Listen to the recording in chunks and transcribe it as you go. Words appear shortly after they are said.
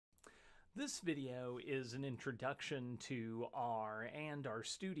This video is an introduction to R and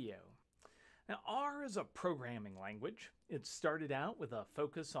RStudio. Now, R is a programming language. It started out with a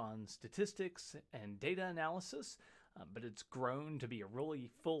focus on statistics and data analysis, but it's grown to be a really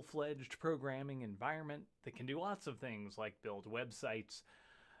full-fledged programming environment that can do lots of things like build websites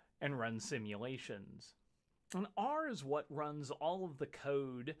and run simulations. And R is what runs all of the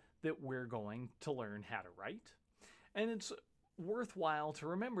code that we're going to learn how to write. And it's worthwhile to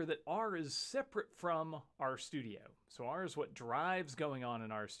remember that R is separate from RStudio. So R is what drives going on in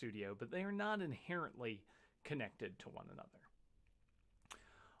RStudio, but they are not inherently connected to one another.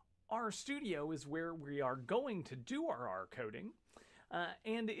 RStudio is where we are going to do our R coding,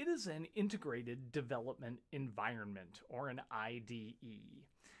 and it is an integrated development environment, or an IDE.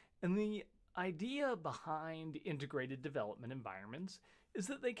 And the idea behind integrated development environments is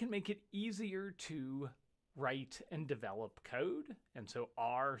that they can make it easier to write and develop code. And so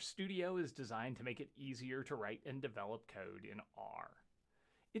RStudio is designed to make it easier to write and develop code in R.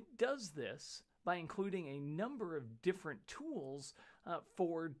 It does this by including a number of different tools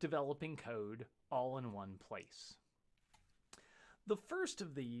for developing code all in one place. The first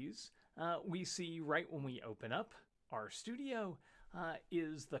of these we see right when we open up RStudio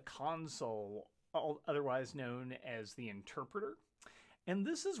is the console, otherwise known as the interpreter. And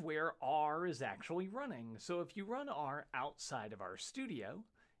this is where R is actually running. So if you run R outside of RStudio,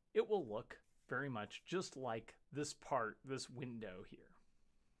 it will look very much just like this window here.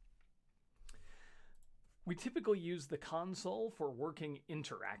 We typically use the console for working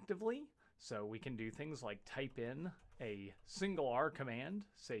interactively. So we can do things like type in a single R command,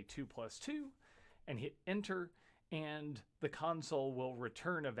 say 2 + 2, and hit enter, and the console will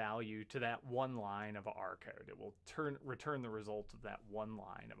return a value to that one line of R code. It will return the result of that one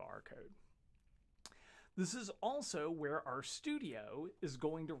line of R code. This is also where RStudio is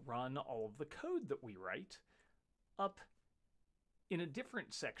going to run all of the code that we write up in a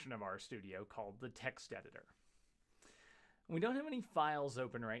different section of RStudio called the text editor. We don't have any files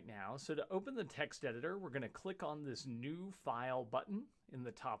open right now, so to open the text editor, we're going to click on this new file button in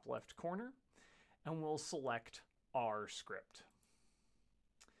the top left corner, and we'll select R script.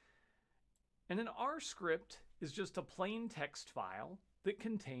 And an R script is just a plain text file that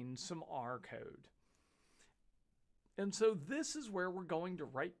contains some R code. And so this is where we're going to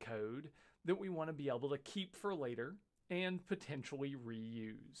write code that we want to be able to keep for later and potentially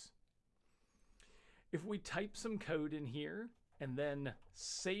reuse. If we type some code in here and then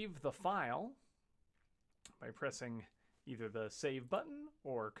save the file by pressing either the save button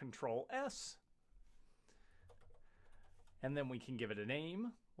or Control S, and then we can give it a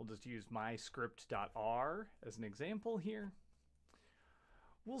name. We'll just use myscript.r as an example here.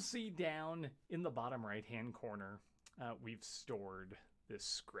 We'll see down in the bottom right-hand corner, we've stored this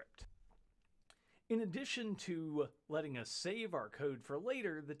script. In addition to letting us save our code for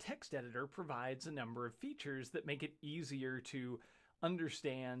later, the text editor provides a number of features that make it easier to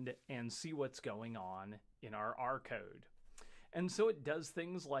understand and see what's going on in our R code. And so it does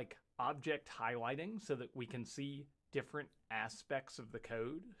things like object highlighting so that we can see different aspects of the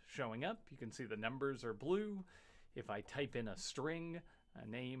code showing up. You can see the numbers are blue. If I type in a string, a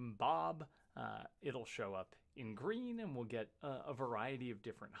name Bob, it'll show up in green, and we'll get a variety of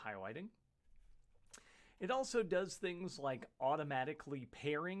different highlighting. It also does things like automatically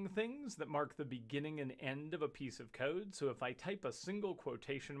pairing things that mark the beginning and end of a piece of code. So if I type a single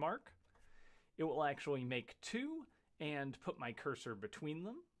quotation mark, it will actually make two and put my cursor between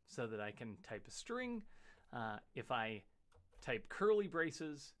them so that I can type a string. If I type curly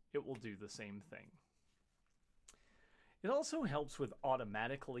braces, it will do the same thing. It also helps with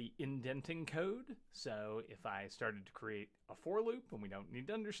automatically indenting code. So if I started to create a for loop, and we don't need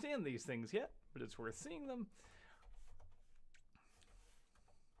to understand these things yet, but it's worth seeing them,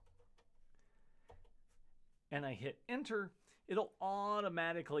 and I hit enter, it'll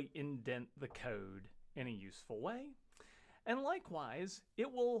automatically indent the code in a useful way. And likewise,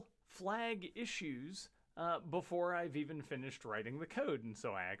 it will flag issues before I've even finished writing the code. And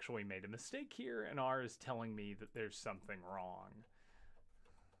so I actually made a mistake here, and R is telling me that there's something wrong.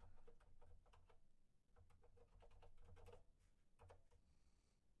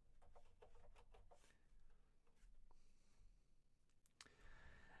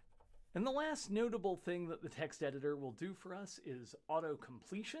 And the last notable thing that the text editor will do for us is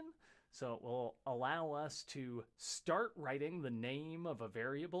auto-completion. So it will allow us to start writing the name of a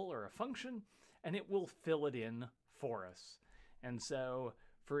variable or a function, and it will fill it in for us. And so,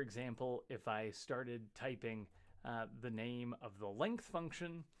 for example, if I started typing the name of the length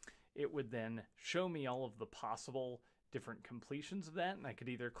function, it would then show me all of the possible different completions of that, and I could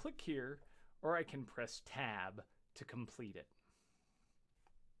either click here or I can press Tab to complete it.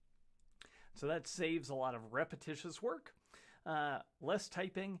 So that saves a lot of repetitious work, less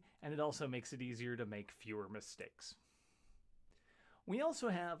typing, and it also makes it easier to make fewer mistakes. We also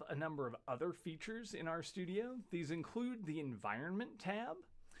have a number of other features in RStudio. These include the Environment tab,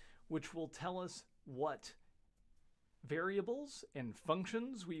 which will tell us what variables and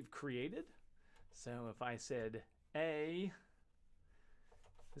functions we've created. So if I said A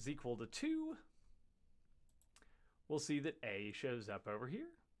is equal to 2, we'll see that A shows up over here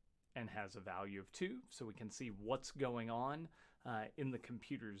and has a value of 2, so we can see what's going on in the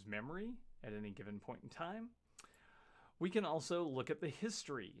computer's memory at any given point in time. We can also look at the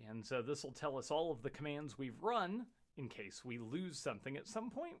history, and so this will tell us all of the commands we've run. In case we lose something at some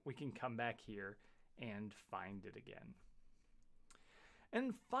point, we can come back here and find it again.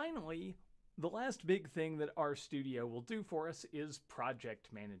 And finally, the last big thing that RStudio will do for us is project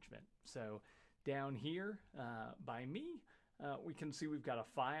management. So down here by me, we can see we've got a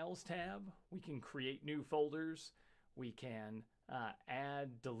Files tab. We can create new folders. We can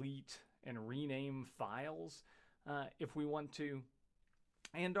add, delete, and rename files if we want to.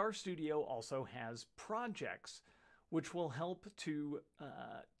 And RStudio also has projects, which will help to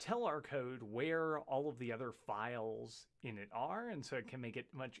tell our code where all of the other files in it are, and so it can make it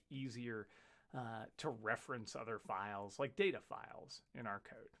much easier to reference other files, like data files, in our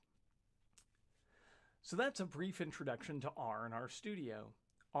code. So that's a brief introduction to R and RStudio.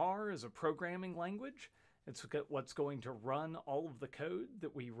 R is a programming language. It's what's going to run all of the code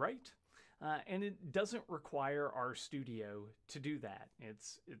that we write, and it doesn't require RStudio to do that.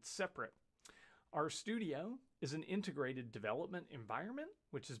 It's separate. RStudio is an integrated development environment,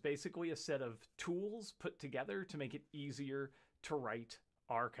 which is basically a set of tools put together to make it easier to write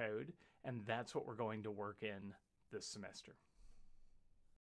R code, and that's what we're going to work in this semester.